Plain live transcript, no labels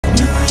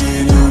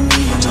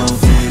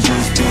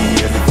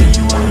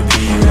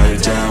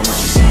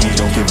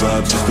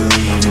just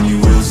believe and you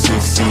will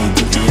succeed.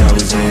 Put the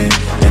hours in,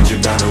 and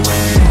you're bound to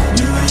win.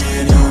 New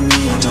year, new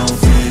me, no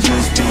fear,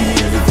 just be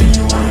everything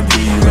you wanna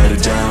be. Write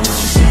it down, what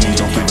you see,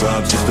 don't give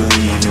up, just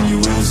believe and you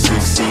will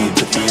succeed.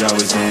 Put the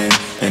hours in,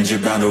 and you're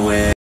bound to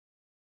win.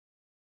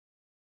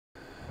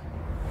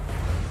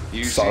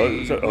 You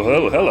Solid. see,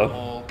 Oh, hello.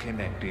 all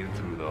connected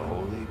through the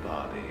holy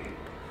body.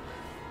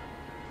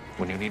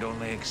 When you need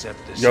only accept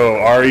this. Yo,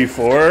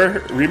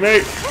 RE4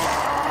 remake.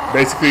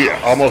 Basically,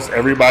 almost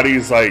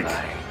everybody's like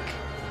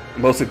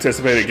most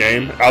anticipated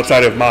game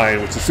outside of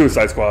mine, which is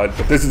Suicide Squad.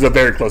 But this is a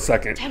very close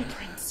second.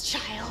 Temperance,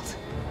 child.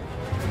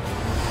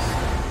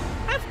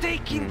 I've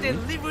taken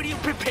delivery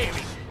of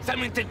preparing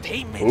some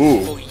entertainment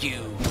Ooh. for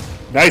you.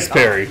 Nice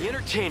parry. The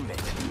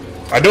entertainment.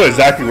 I know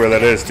exactly where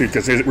that is too,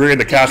 because we're in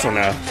the castle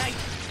now.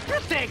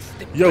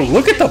 Yo,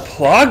 look at the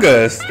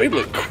plagas. They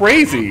look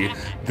crazy.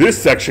 This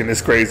section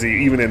is crazy,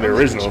 even in the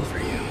original.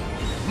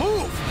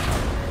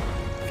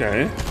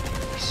 Okay.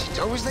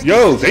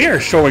 Yo, they are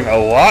showing a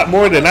lot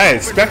more than I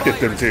expected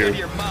them to.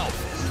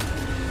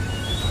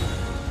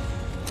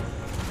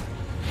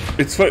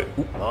 It's fun.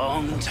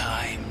 Long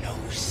time no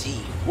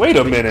see. Wait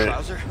a minute.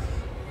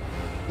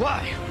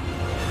 Why?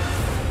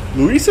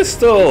 Luis is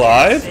still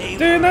alive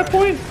during that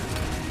point?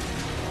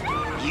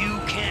 You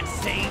can't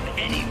save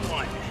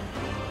anyone.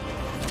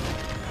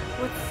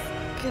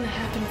 What's gonna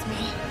happen to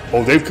me?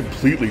 Oh, they've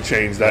completely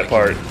changed that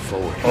part.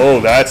 Oh,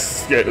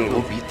 that's yeah,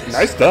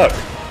 nice duck.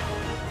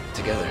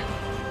 Together.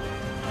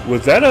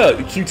 Was that a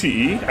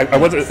QTE? I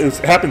wasn't. It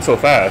happened so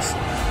fast.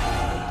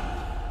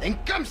 Then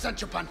come,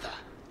 Sancho Panza.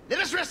 Let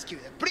us rescue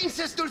the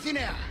Princess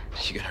Dulcinea.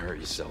 You gotta hurt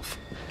yourself.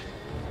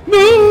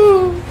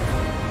 No.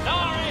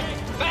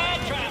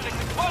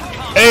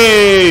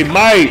 Hey,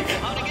 Mike.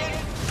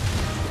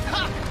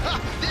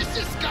 This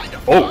is kind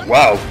of Oh, fun.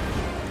 wow.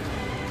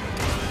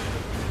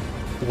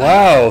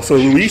 Wow. So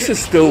Luis is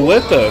still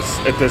with us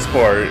at this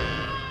part.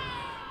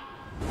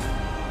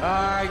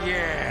 Ah,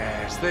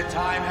 yes, the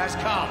time has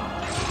come.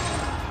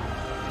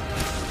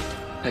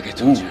 Like I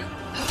told you.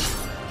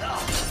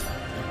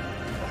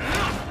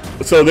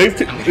 So they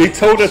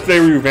told us they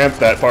revamped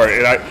that part,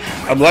 and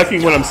I'm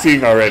liking what I'm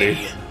seeing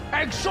already.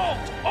 Exalt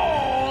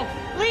all.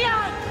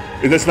 Leon.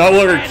 And it's no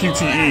longer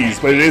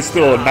QTEs, but it is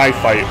still a knife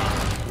fight,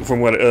 from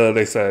what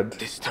they said.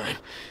 This time,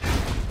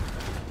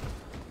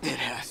 it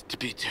has to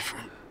be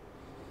different.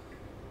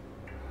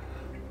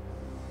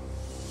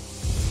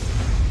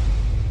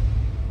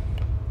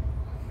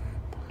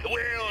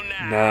 Well,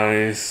 now,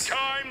 Nice.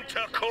 time to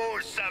call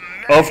some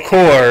Of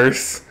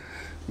course.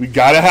 We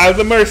gotta have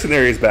the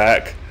mercenaries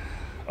back.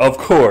 Of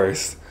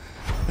course.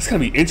 It's gonna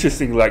be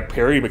interesting, like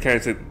parry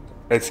mechanics.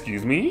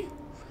 Excuse me?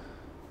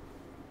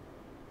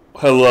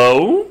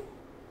 Hello?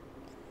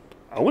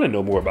 I wanna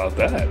know more about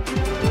that.